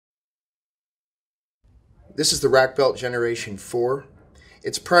This is the RACC belt Generation 4.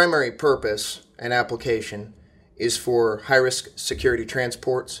 Its primary purpose and application is for high-risk security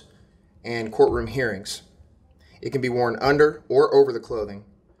transports and courtroom hearings. It can be worn under or over the clothing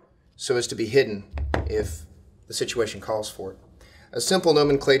so as to be hidden if the situation calls for it. A simple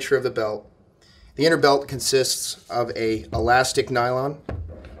nomenclature of the belt. The inner belt consists of an elastic nylon,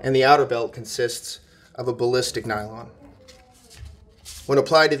 and the outer belt consists of a ballistic nylon. When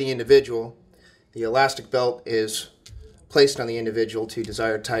applied to the individual, the elastic belt is placed on the individual to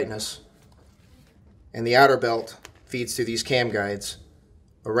desired tightness, and the outer belt feeds through these cam guides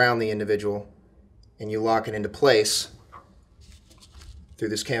around the individual, and you lock it into place through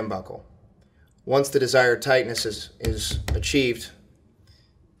this cam buckle. Once the desired tightness is achieved,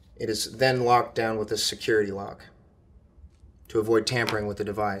 it is then locked down with this security lock to avoid tampering with the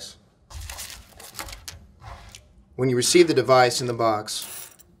device. When you receive the device in the box,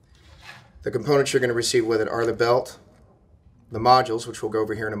 the components you're going to receive with it are the belt, the modules, which we'll go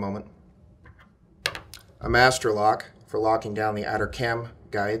over here in a moment, a master lock for locking down the outer cam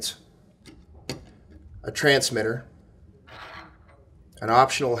guides, a transmitter, an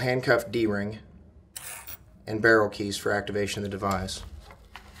optional handcuff D-ring, and barrel keys for activation of the device.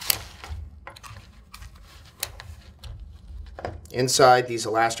 Inside these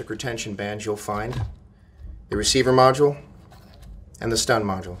elastic retention bands you'll find the receiver module and the stun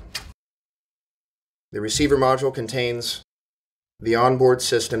module. The receiver module contains the onboard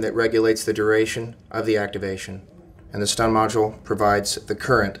system that regulates the duration of the activation, and the stun module provides the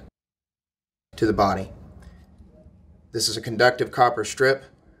current to the body. This is a conductive copper strip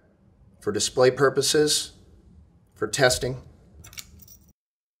for display purposes, for testing.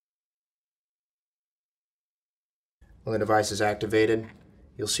 When the device is activated,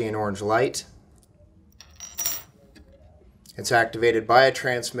 you'll see an orange light. It's activated by a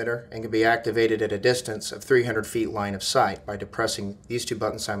transmitter and can be activated at a distance of 300 feet line of sight by depressing these two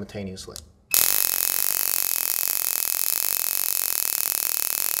buttons simultaneously.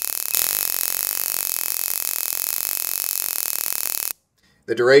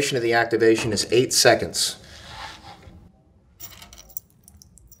 The duration of the activation is 8 seconds.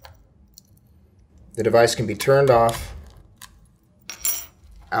 The device can be turned off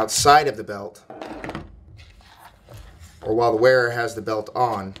outside of the belt or while the wearer has the belt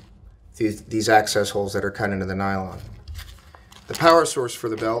on through these access holes that are cut into the nylon. The power source for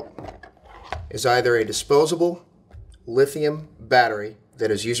the belt is either a disposable lithium battery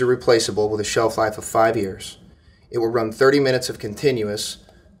that is user replaceable with a shelf life of 5 years. It will run 30 minutes of continuous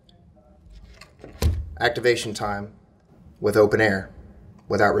activation time with open air,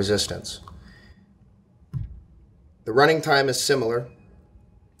 without resistance. The running time is similar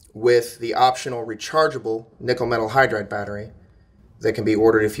with the optional rechargeable nickel metal hydride battery that can be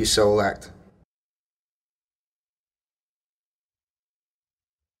ordered if you so elect.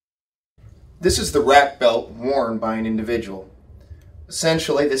 This is the RACC belt worn by an individual.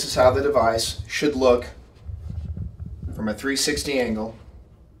 Essentially, this is how the device should look from a 360 angle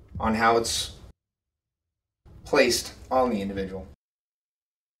on how it's placed on the individual.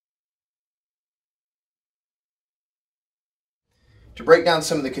 To break down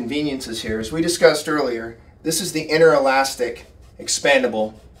some of the conveniences here, as we discussed earlier, this is the inner elastic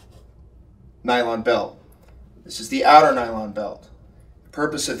expandable nylon belt. This is the outer nylon belt. The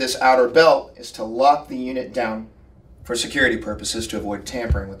purpose of this outer belt is to lock the unit down for security purposes to avoid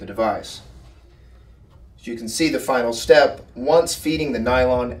tampering with the device. As you can see, the final step, once feeding the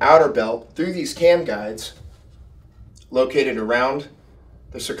nylon outer belt through these cam guides located around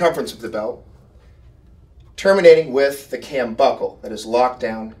the circumference of the belt, terminating with the cam buckle that is locked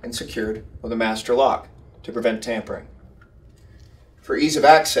down and secured with a master lock to prevent tampering. For ease of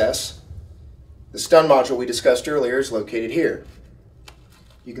access, the stun module we discussed earlier is located here.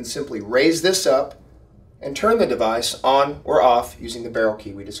 You can simply raise this up and turn the device on or off using the barrel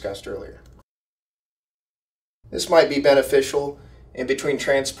key we discussed earlier. This might be beneficial in between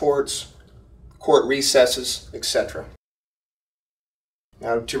transports, court recesses, etc.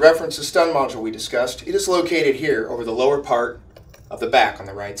 Now, to reference the stun module we discussed, it is located here over the lower part of the back on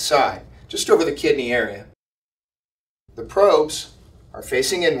the right side, just over the kidney area. The probes are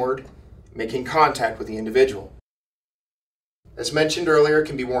facing inward, making contact with the individual. As mentioned earlier, it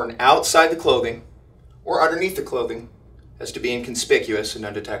can be worn outside the clothing or underneath the clothing as to be inconspicuous and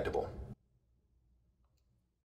undetectable.